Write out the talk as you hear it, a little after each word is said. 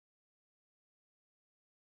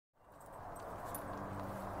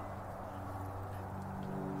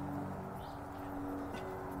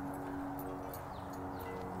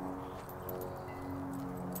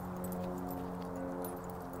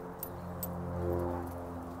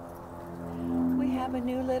have a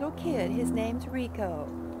new little kid. His name's Rico.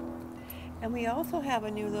 And we also have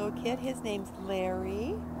a new little kid. His name's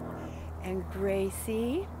Larry and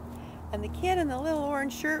Gracie. And the kid in the little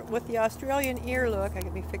orange shirt with the Australian ear look,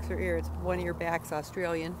 let me fix her ear, it's one ear back's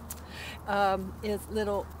Australian, is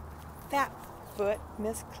little fat foot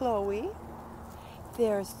Miss Chloe.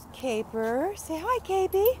 There's Caper. Say hi,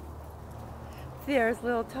 Capey. There's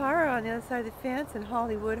little Tara on the other side of the fence and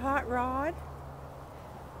Hollywood Hot Rod.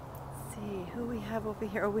 Let's see who we have over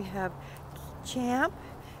here. Oh, we have Champ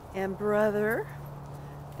and Brother.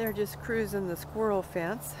 They're just cruising the squirrel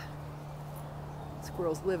fence.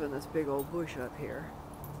 Squirrels live in this big old bush up here.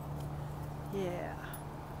 Yeah.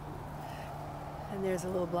 And there's a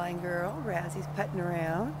little blind girl. Razzie's putting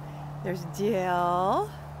around. There's Jill.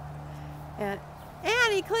 And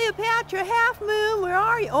Annie, Cleopatra, Half Moon, where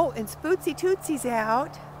are you? Oh, and Spootsy Tootsy's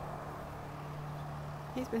out.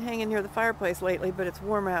 He's been hanging near the fireplace lately, but it's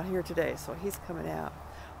warm out here today, so he's coming out.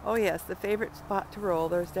 Oh yes, the favorite spot to roll.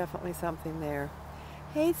 There's definitely something there.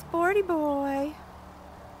 Hey, sporty boy.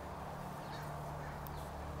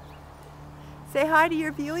 Say hi to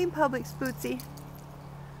your viewing public, Spootsy.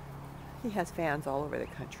 He has fans all over the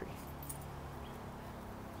country.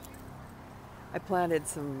 I planted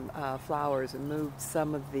some flowers and moved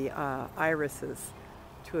some of the irises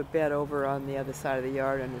to a bed over on the other side of the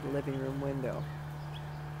yard under the living room window.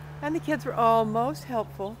 And the kids were all most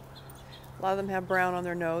helpful. A lot of them have brown on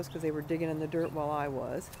their nose because they were digging in the dirt while I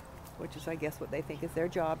was, which is, I guess, what they think is their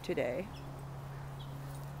job today.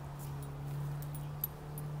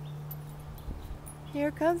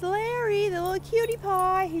 Here comes Larry, the little cutie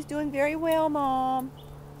pie. He's doing very well, Mom.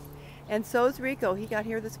 And so's Rico. He got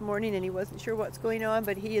here this morning and he wasn't sure what's going on,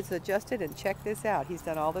 but he is adjusted, and check this out. He's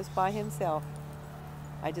done all this by himself.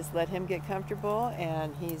 I just let him get comfortable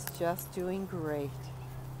and he's just doing great.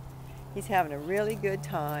 He's having a really good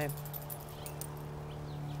time.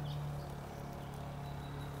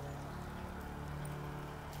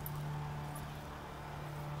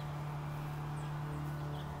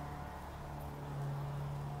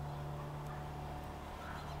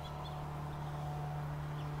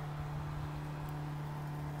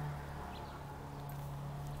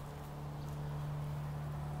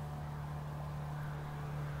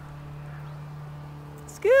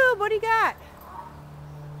 Scoob, what do you got?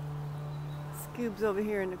 Scoob's over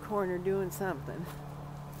here in the corner doing something.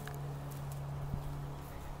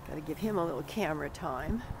 Gotta give him a little camera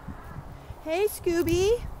time. Hey,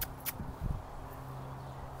 Scooby.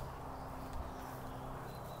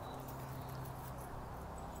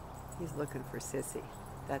 He's looking for Sissy.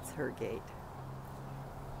 That's her gate.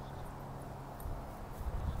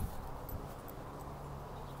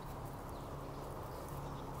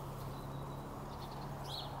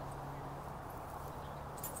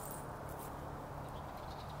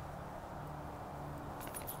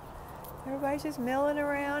 Everybody's just milling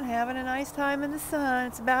around, having a nice time in the sun.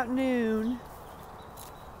 It's about noon.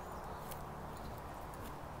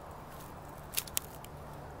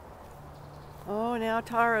 Oh, now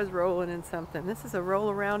Tara's rolling in something. This is a roll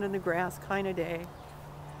around in the grass kind of day.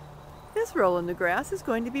 This roll in the grass is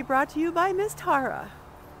going to be brought to you by Miss Tara.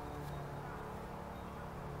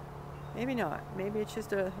 Maybe not. Maybe it's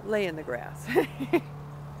just a lay in the grass.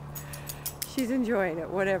 She's enjoying it,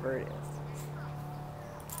 whatever it is.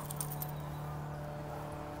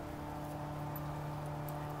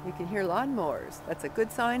 You can hear lawnmowers. That's a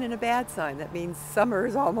good sign and a bad sign. That means summer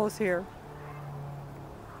is almost here.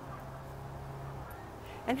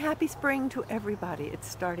 And happy spring to everybody. It's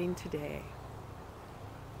starting today.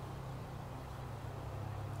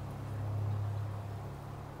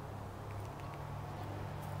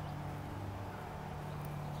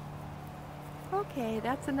 Okay,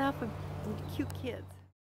 that's enough of cute kids.